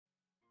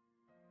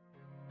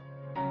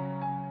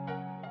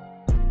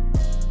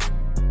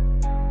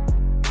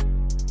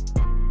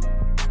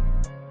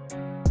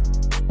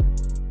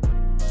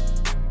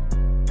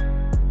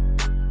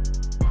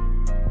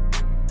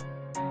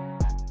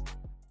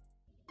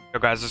Yo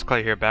guys, it's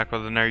Clay here, back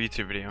with another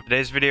YouTube video.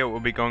 Today's video will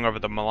be going over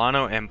the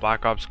Milano and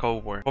Black Ops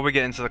Cold War. Before we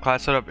get into the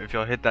class setup, if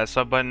you'll hit that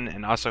sub button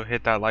and also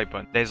hit that like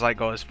button. Today's like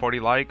goal is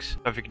 40 likes,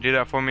 so if you can do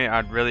that for me,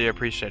 I'd really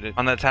appreciate it.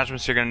 On the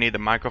attachments, you're going to need the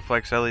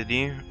Microflex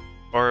LED,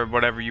 or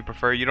whatever you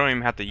prefer. You don't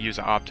even have to use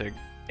an optic.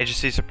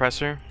 HSC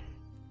suppressor,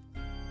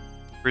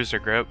 cruiser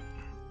grip,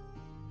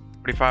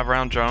 45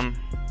 round drum,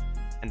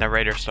 and the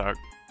Raider stock.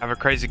 I have a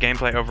crazy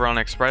gameplay over on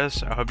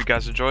Express. I hope you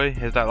guys enjoy.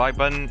 Hit that like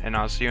button, and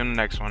I'll see you in the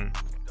next one.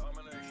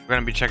 We're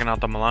gonna be checking out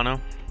the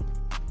Milano.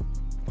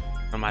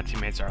 Oh, my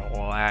teammates are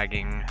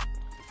lagging.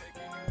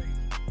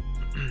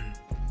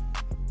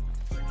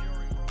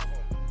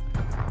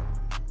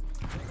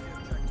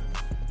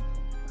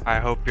 I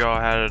hope y'all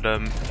had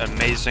an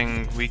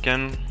amazing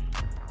weekend.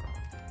 I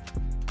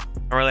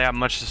don't really have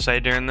much to say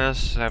during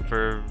this, except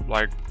for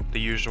like the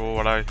usual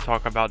what I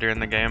talk about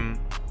during the game.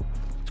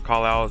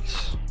 Call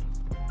outs.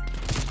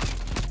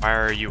 Why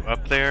are you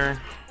up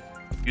there?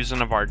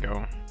 Using a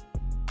Vargo.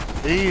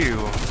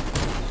 Ew.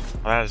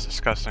 Oh, that is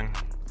disgusting.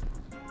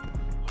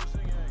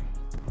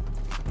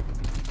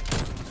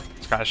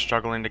 This guy's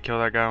struggling to kill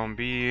that guy on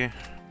B.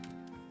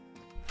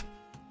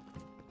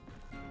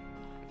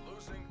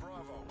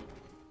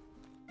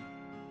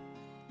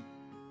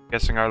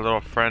 Guessing our little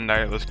friend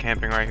that was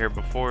camping right here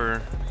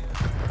before.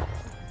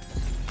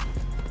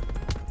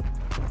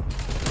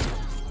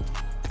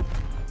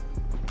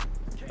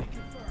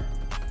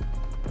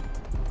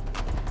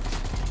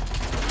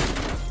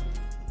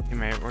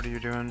 Teammate, what are you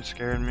doing?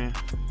 Scaring me.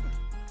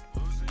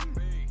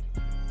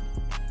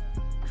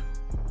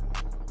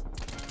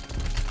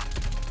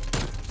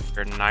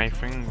 You're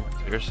knifing?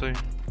 Seriously?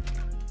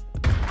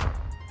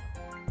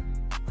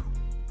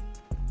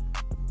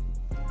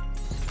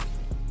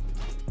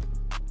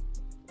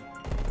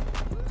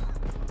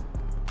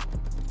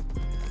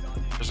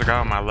 There's a guy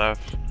on my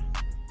left.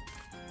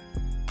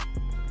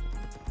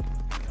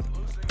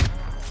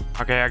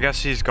 Okay, I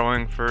guess he's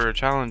going for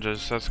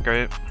challenges. That's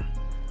great.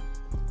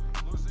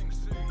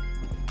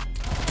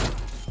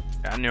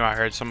 Yeah, I knew I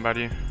heard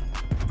somebody.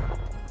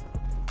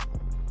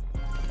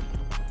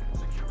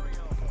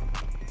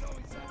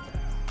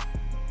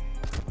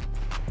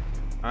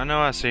 I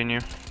know I seen you.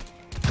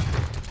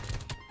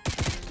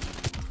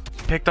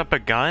 Picked up a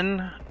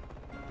gun?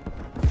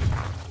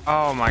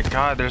 Oh my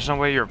god, there's no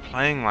way you're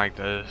playing like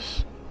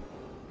this.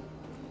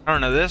 I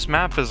don't know, this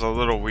map is a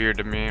little weird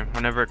to me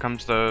whenever it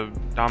comes to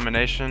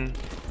domination.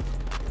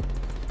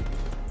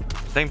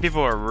 I think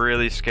people are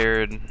really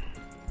scared.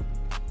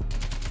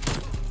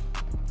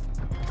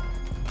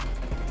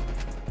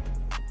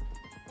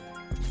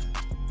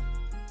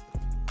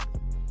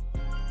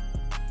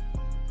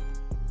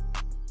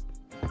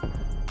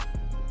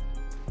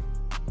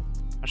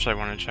 Actually, I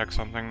want to check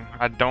something.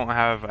 I don't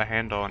have a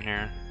handle in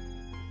here.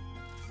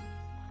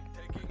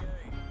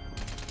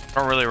 I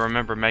don't really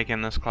remember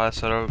making this class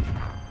setup.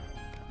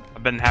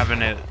 I've been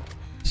having it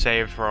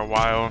saved for a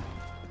while.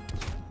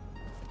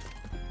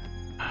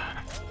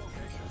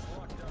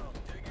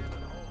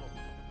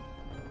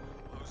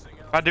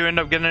 If I do end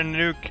up getting a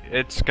nuke,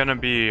 it's gonna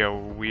be a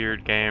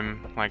weird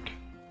game. Like,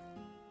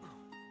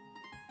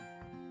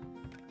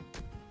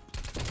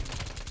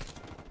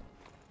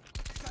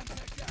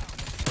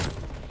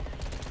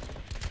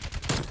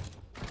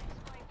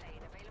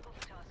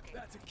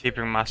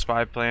 keeping my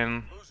spy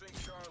plane.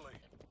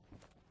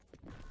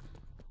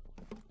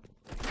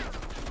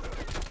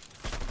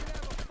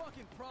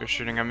 You're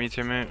shooting at me,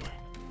 teammate.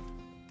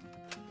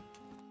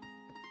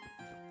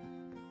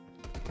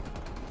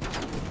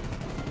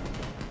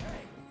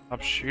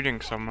 Stop shooting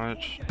so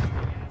much.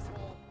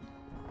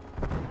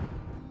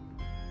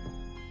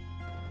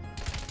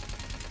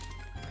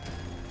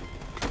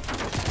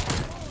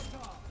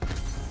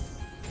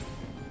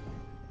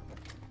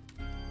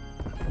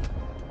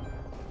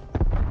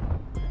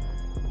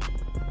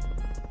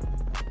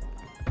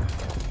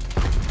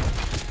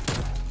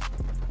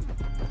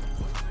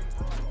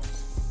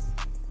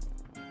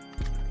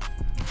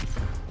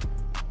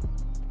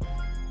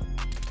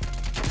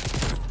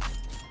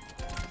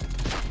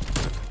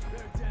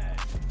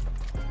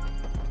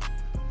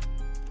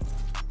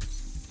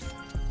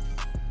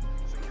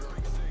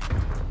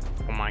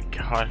 Oh my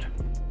god.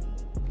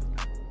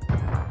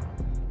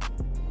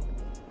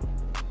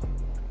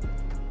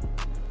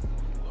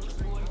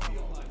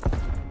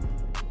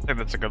 I think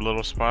that's a good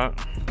little spot.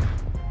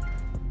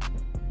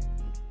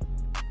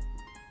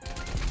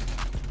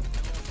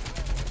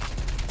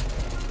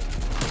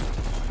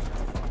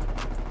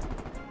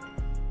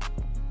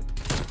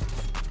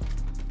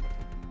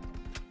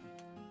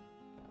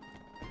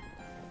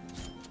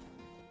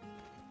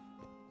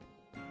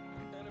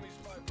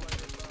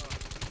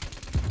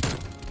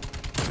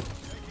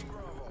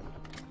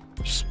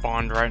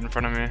 Spawned right in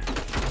front of me.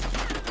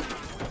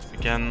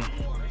 Again.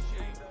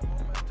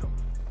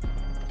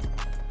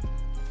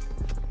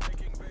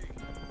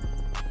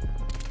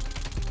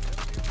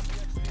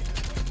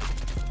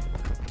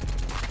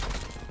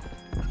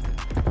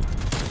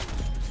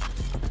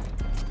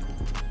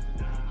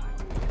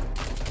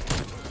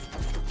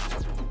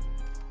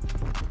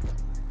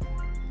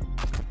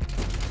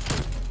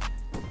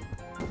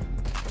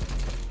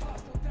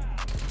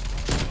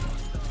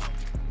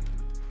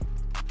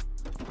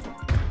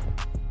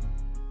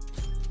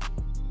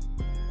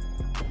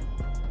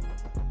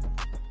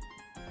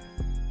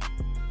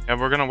 Yeah,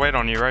 we're gonna wait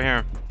on you right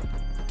here.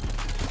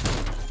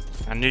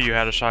 I knew you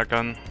had a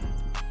shotgun.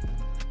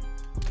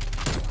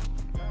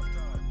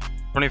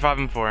 25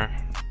 and 4.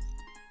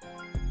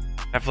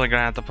 Definitely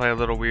gonna have to play a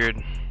little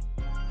weird.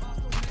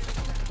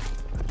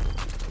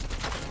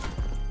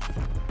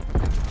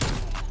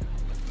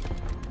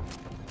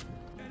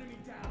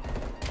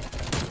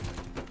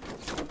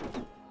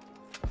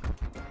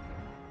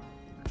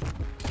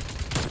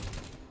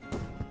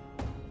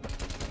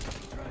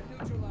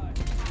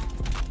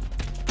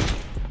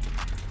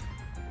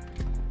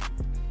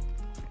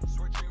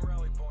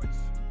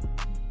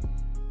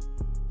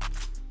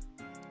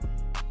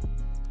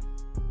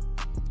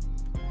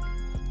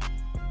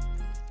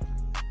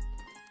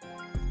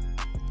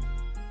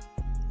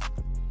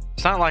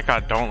 It's not like I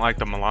don't like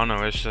the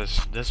Milano, it's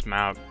just this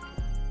map.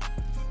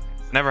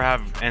 Never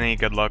have any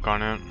good luck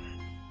on it.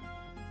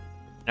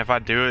 If I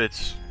do,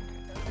 it's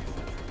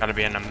gotta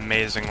be an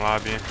amazing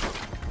lobby.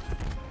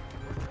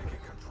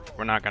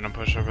 We're not gonna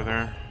push over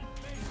there.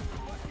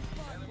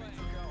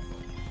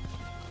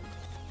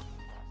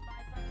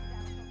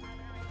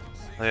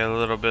 Play a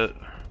little bit.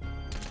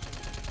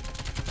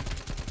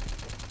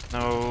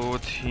 No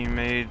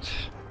teammates.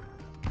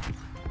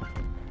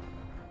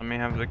 Let me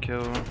have the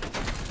kill.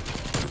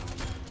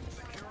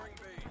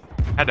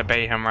 Had to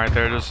bait him right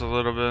there just a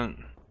little bit.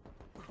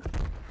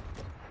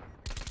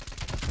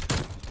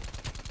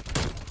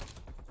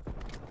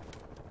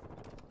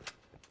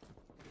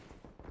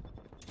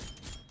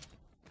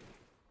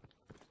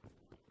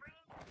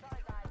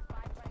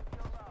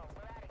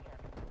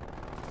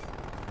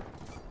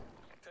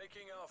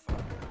 Taking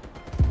alpha.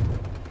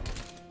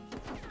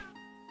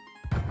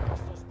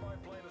 Hostile spy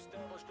plane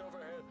established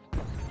overhead.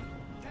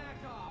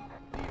 TACOM.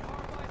 Need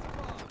hard lights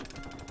above.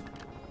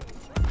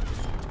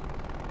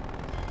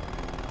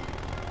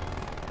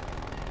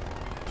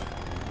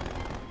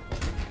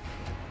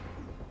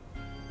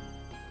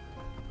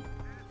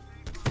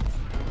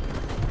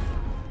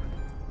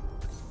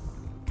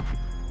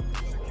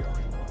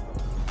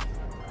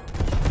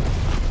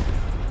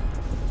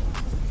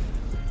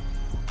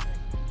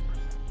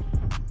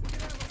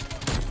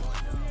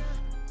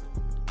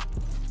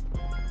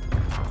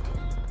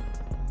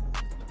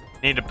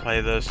 Need to play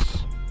this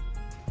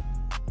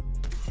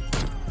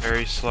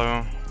very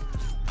slow.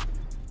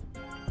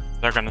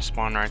 They're gonna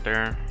spawn right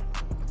there.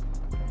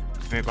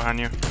 Me behind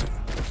you.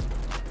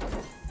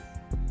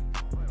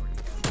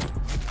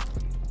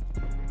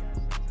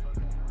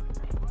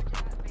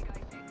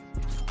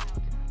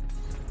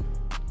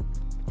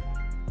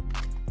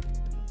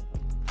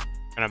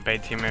 Gonna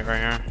bait teammate right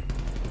here.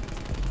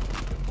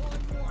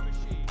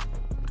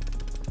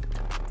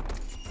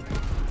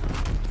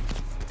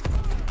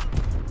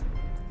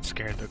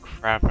 Scared the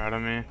crap out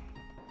of me.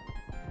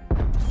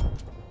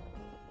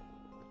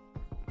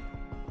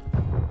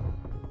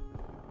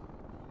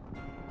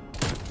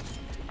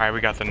 Alright,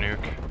 we got the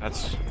nuke.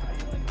 That's...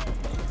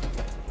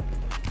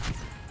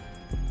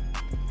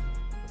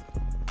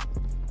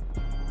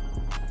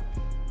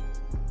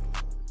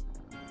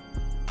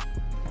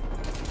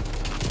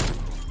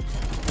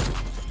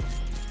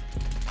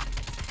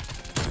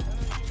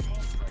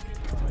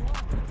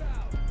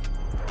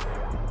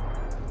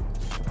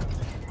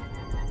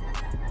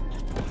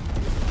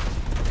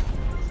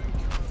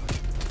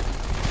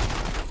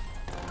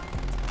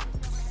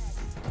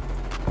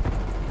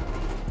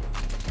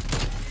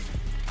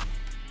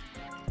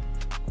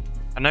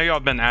 I know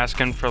y'all been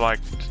asking for like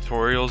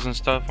tutorials and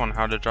stuff on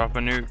how to drop a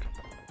nuke.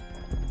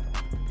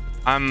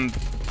 I'm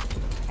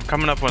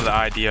coming up with an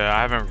idea.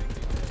 I haven't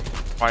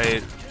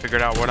quite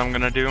figured out what I'm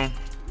gonna do,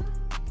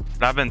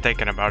 but I've been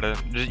thinking about it.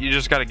 You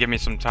just gotta give me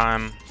some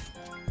time.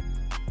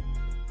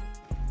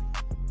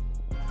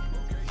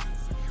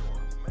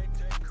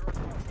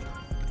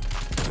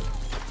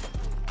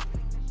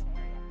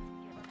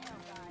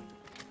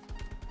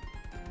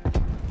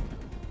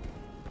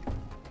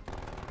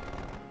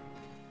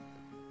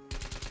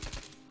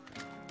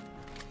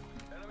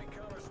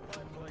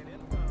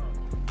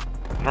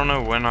 I don't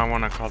know when I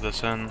want to call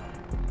this in.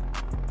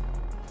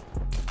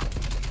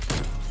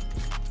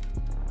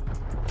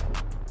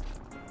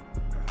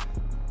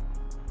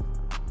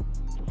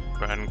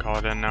 Go ahead and call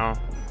it in now.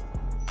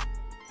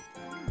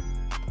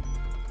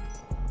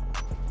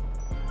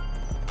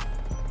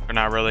 We're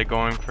not really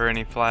going for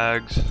any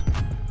flags.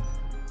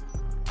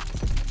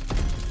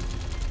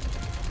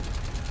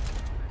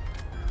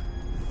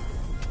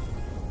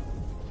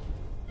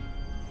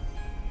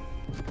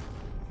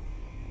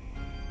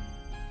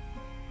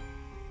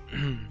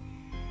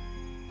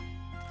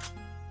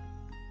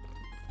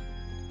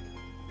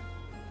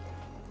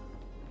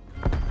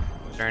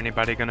 Is there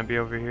anybody gonna be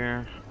over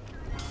here?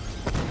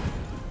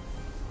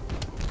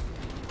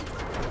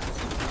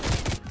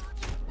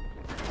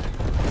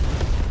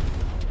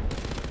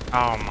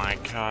 Oh my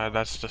god,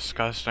 that's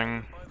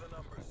disgusting.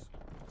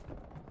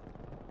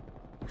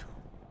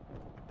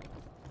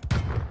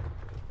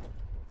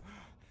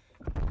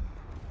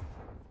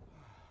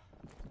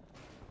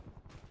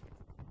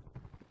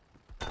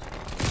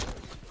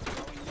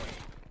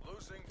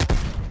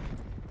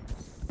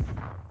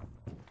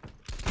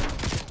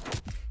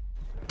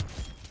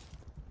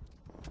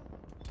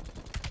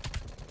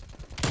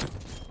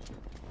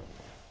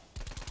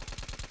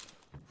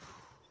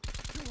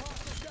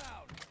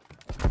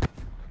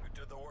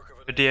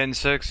 58 and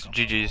 6,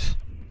 GG's.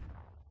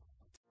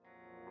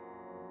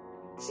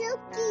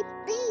 Chokey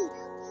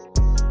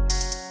beat.